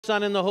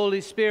Son, and the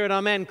Holy Spirit.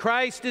 Amen.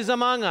 Christ is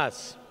among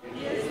us.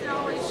 He is and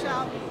always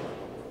shall be.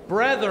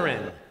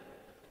 Brethren,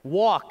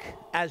 walk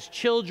as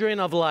children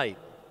of light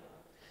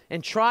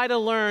and try to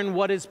learn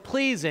what is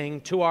pleasing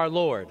to our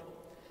Lord.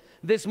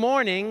 This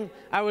morning,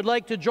 I would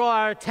like to draw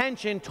our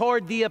attention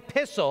toward the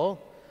epistle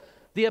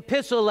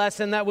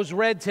lesson that was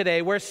read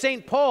today, where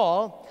St.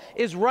 Paul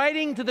is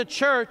writing to the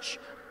church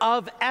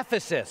of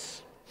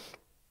Ephesus.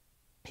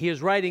 He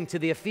is writing to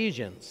the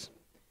Ephesians.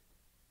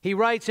 He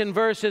writes in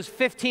verses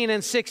 15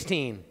 and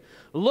 16,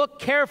 "Look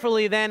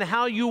carefully then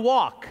how you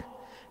walk,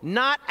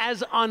 not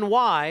as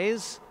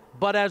unwise,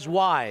 but as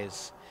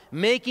wise,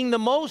 making the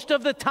most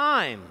of the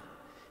time,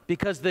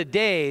 because the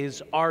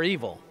days are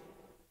evil."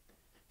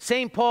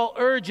 St. Paul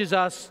urges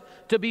us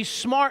to be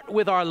smart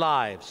with our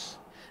lives,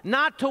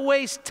 not to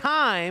waste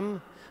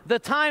time, the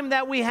time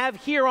that we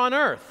have here on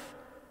earth.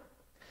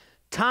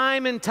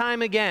 Time and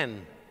time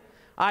again,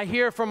 I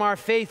hear from our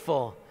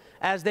faithful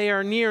as they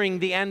are nearing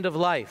the end of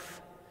life.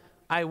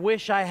 I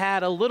wish I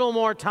had a little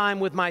more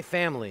time with my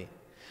family.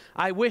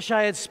 I wish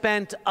I had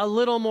spent a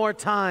little more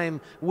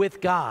time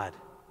with God.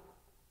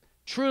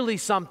 Truly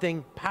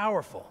something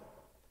powerful.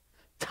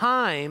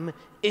 Time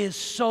is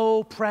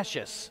so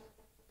precious.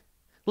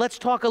 Let's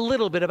talk a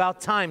little bit about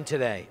time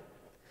today.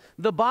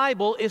 The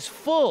Bible is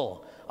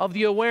full of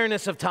the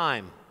awareness of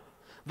time.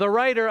 The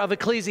writer of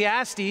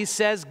Ecclesiastes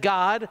says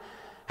God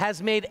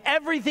has made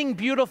everything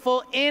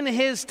beautiful in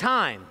His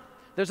time.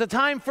 There's a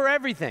time for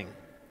everything,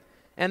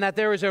 and that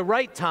there is a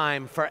right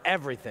time for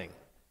everything.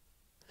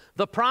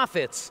 The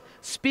prophets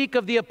speak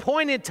of the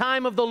appointed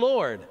time of the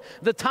Lord,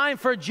 the time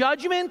for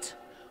judgment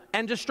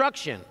and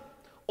destruction,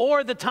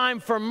 or the time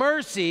for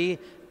mercy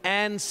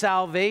and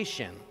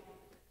salvation.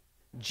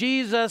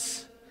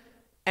 Jesus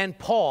and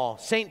Paul,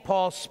 St.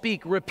 Paul,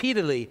 speak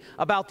repeatedly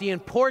about the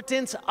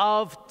importance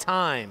of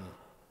time.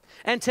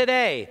 And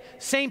today,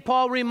 St.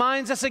 Paul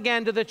reminds us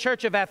again to the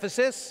church of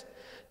Ephesus,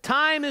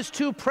 time is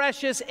too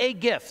precious a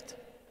gift,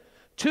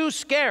 too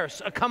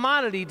scarce a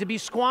commodity to be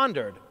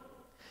squandered.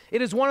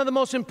 It is one of the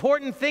most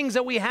important things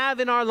that we have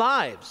in our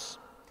lives.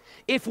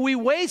 If we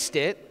waste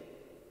it,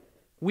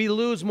 we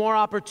lose more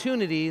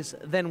opportunities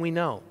than we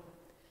know.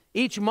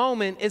 Each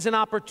moment is an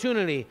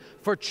opportunity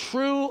for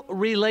true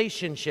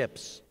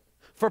relationships,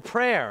 for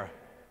prayer,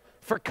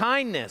 for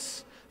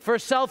kindness, for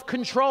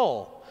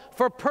self-control,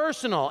 for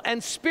personal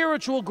and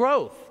spiritual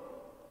growth.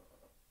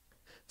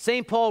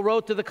 St. Paul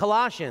wrote to the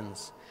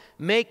Colossians,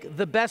 "Make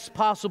the best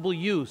possible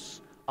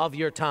use of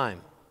your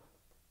time."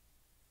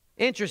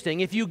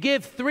 Interesting, if you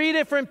give 3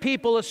 different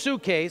people a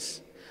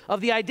suitcase of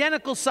the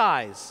identical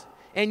size,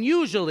 and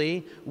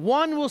usually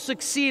one will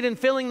succeed in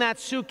filling that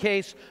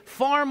suitcase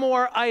far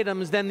more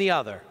items than the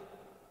other.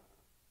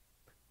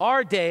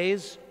 Our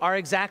days are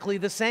exactly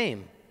the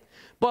same.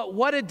 But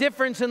what a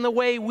difference in the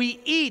way we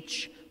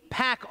each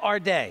pack our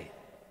day.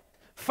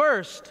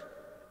 First,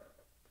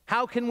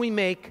 how can we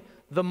make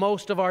the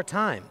most of our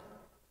time?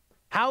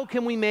 How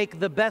can we make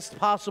the best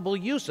possible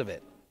use of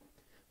it?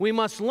 We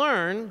must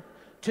learn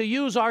to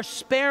use our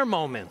spare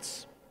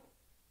moments.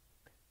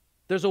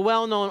 There's a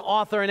well-known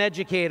author and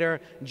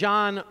educator,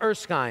 John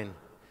Erskine,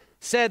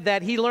 said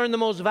that he learned the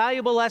most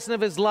valuable lesson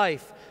of his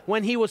life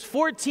when he was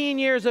 14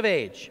 years of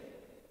age.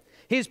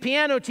 His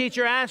piano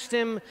teacher asked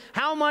him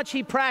how much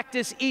he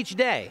practiced each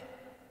day.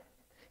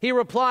 He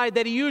replied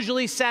that he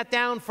usually sat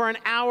down for an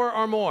hour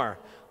or more.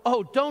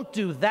 "Oh, don't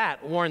do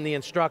that," warned the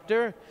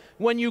instructor.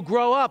 "When you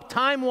grow up,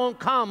 time won't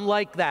come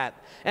like that,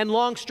 and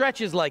long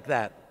stretches like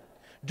that.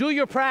 Do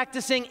your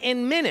practicing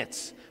in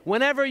minutes,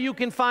 whenever you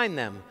can find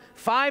them.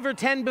 5 or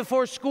 10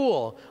 before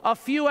school, a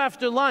few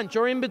after lunch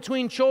or in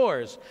between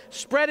chores.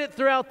 Spread it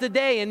throughout the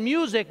day, and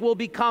music will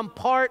become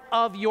part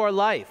of your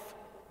life."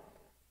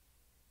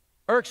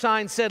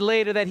 Erskine said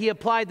later that he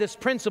applied this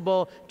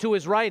principle to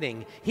his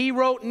writing. He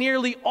wrote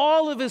nearly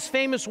all of his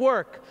famous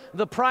work,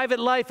 The Private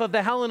Life of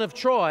the Helen of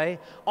Troy,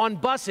 on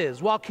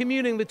buses while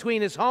commuting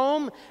between his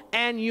home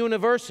and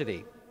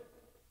university.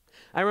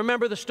 I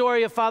remember the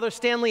story of Father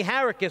Stanley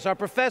Harricus, our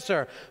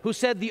professor, who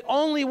said the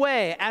only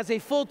way as a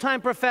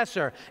full-time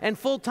professor and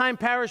full-time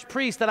parish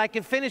priest that I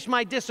could finish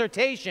my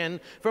dissertation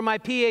for my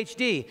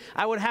PhD,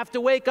 I would have to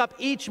wake up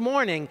each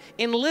morning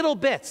in little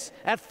bits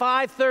at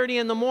 5:30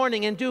 in the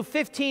morning and do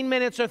 15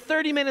 minutes or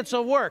 30 minutes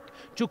of work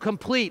to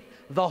complete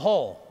the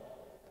whole.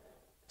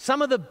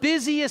 Some of the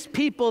busiest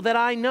people that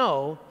I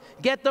know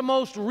get the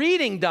most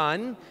reading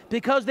done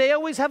because they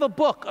always have a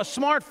book, a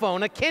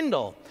smartphone, a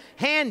Kindle,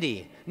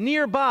 handy,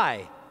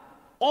 nearby,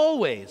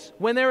 always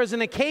when there is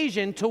an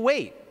occasion to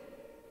wait.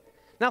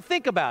 Now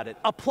think about it.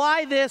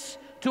 Apply this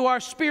to our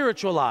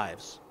spiritual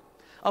lives.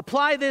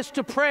 Apply this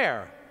to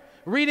prayer,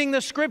 reading the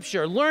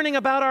scripture, learning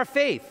about our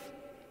faith.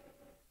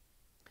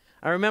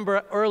 I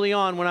remember early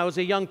on when I was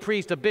a young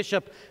priest, a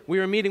bishop, we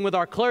were meeting with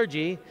our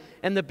clergy,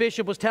 and the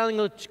bishop was telling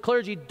the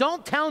clergy,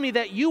 "Don't tell me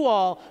that you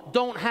all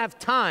don't have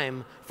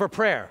time for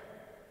prayer.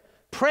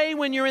 Pray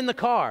when you're in the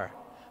car.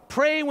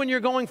 Pray when you're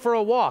going for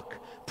a walk.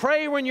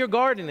 Pray when you're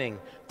gardening.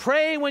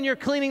 Pray when you're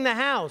cleaning the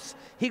house."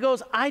 He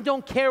goes, "I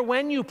don't care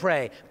when you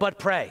pray, but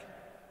pray."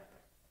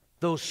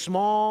 Those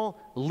small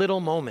little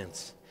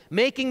moments,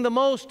 making the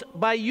most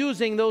by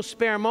using those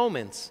spare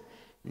moments.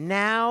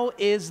 Now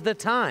is the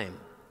time.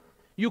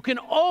 You can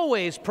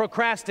always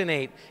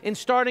procrastinate in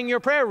starting your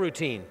prayer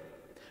routine,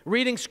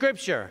 reading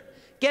scripture,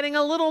 getting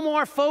a little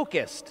more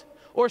focused,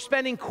 or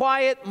spending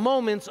quiet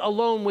moments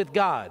alone with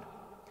God.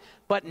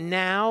 But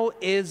now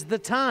is the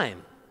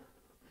time.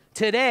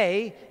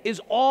 Today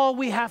is all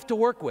we have to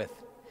work with.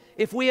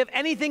 If we have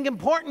anything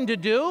important to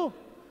do,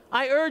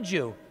 I urge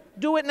you,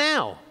 do it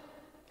now.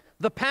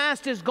 The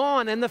past is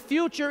gone and the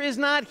future is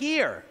not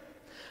here.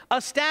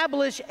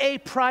 Establish a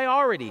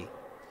priority.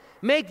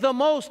 Make the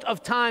most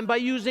of time by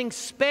using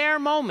spare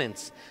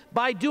moments,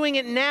 by doing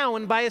it now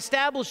and by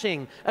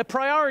establishing a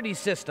priority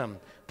system,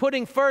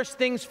 putting first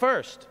things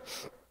first.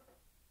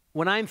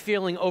 When I'm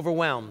feeling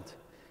overwhelmed,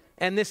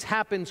 and this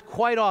happens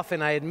quite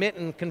often, I admit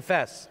and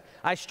confess,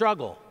 I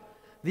struggle.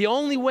 The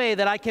only way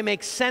that I can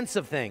make sense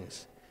of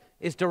things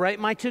is to write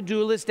my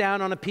to-do list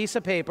down on a piece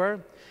of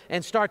paper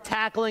and start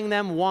tackling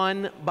them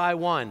one by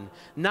one.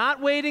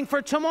 Not waiting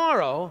for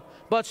tomorrow,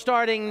 but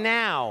starting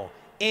now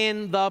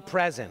in the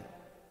present.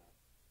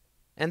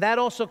 And that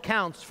also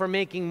counts for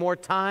making more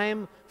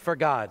time for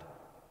God.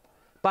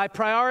 By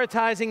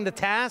prioritizing the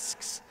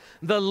tasks,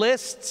 the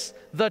lists,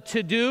 the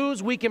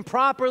to-dos, we can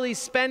properly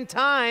spend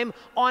time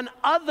on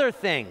other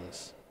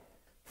things,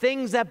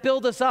 things that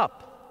build us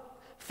up,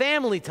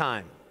 family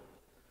time,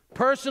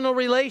 personal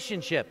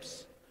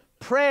relationships,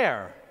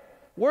 prayer,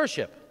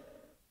 worship.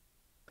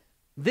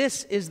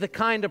 This is the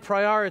kind of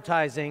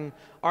prioritizing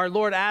our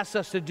Lord asks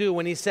us to do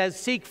when he says,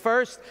 seek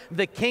first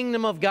the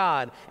kingdom of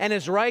God and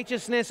his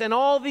righteousness, and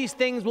all these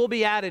things will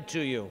be added to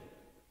you.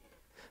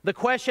 The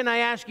question I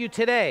ask you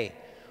today,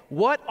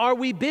 what are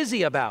we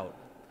busy about?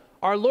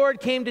 Our Lord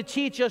came to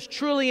teach us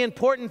truly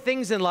important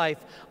things in life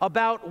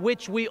about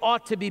which we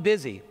ought to be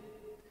busy.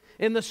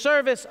 In the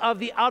service of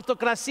the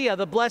Autokrasia,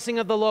 the blessing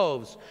of the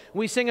loaves,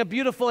 we sing a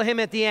beautiful hymn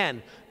at the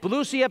end.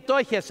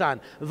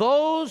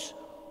 Those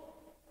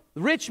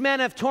rich men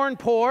have turned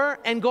poor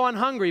and gone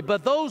hungry,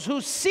 but those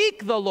who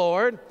seek the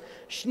Lord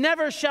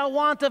never shall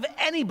want of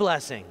any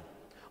blessing.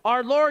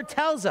 Our Lord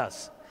tells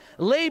us,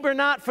 labor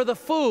not for the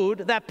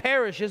food that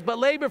perishes, but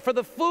labor for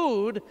the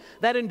food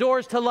that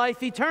endures to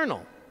life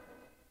eternal.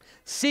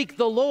 Seek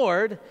the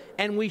Lord,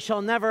 and we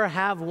shall never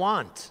have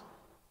want.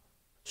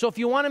 So if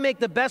you want to make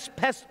the best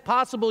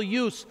possible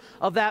use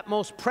of that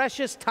most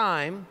precious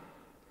time,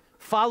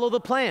 follow the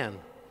plan.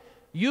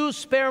 Use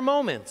spare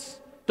moments.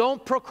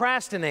 Don't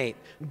procrastinate.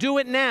 Do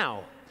it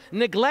now.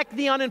 Neglect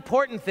the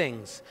unimportant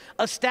things.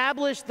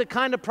 Establish the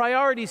kind of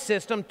priority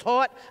system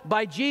taught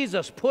by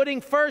Jesus,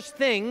 putting first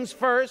things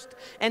first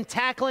and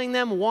tackling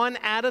them one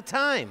at a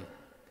time.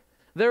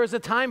 There is a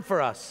time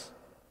for us.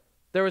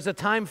 There is a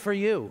time for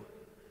you.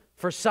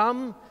 For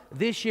some,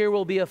 this year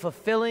will be a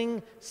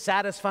fulfilling,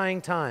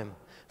 satisfying time.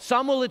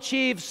 Some will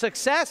achieve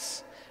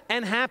success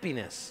and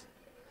happiness.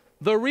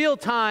 The real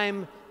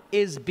time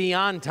is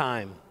beyond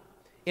time,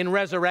 in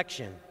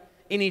resurrection,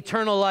 in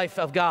eternal life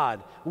of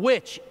God,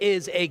 which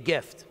is a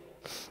gift.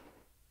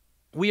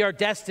 We are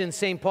destined,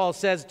 St. Paul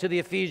says to the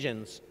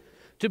Ephesians,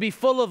 to be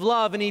full of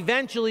love and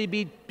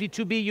eventually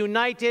to be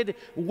united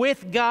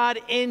with God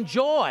in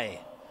joy,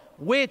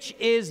 which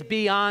is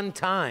beyond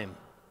time.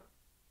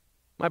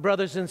 My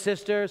brothers and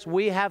sisters,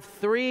 we have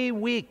 3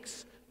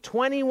 weeks,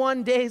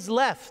 21 days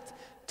left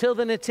till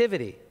the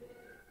Nativity.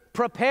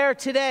 Prepare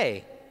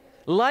today.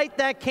 Light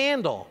that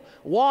candle.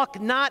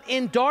 Walk not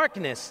in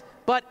darkness,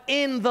 but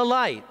in the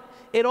light.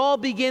 It all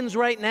begins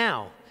right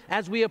now.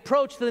 As we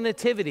approach the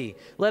Nativity,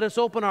 let us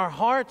open our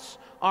hearts,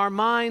 our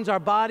minds, our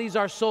bodies,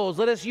 our souls.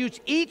 Let us use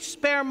each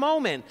spare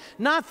moment,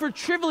 not for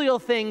trivial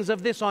things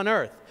of this on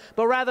earth,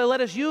 but rather let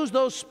us use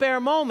those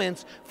spare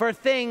moments for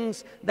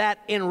things that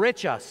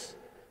enrich us,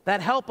 that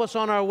help us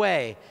on our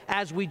way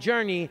as we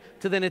journey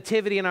to the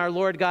Nativity in our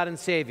Lord God and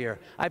Savior.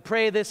 I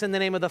pray this in the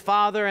name of the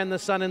Father, and the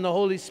Son, and the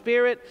Holy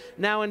Spirit,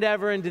 now and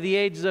ever, into the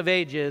ages of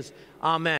ages. Amen.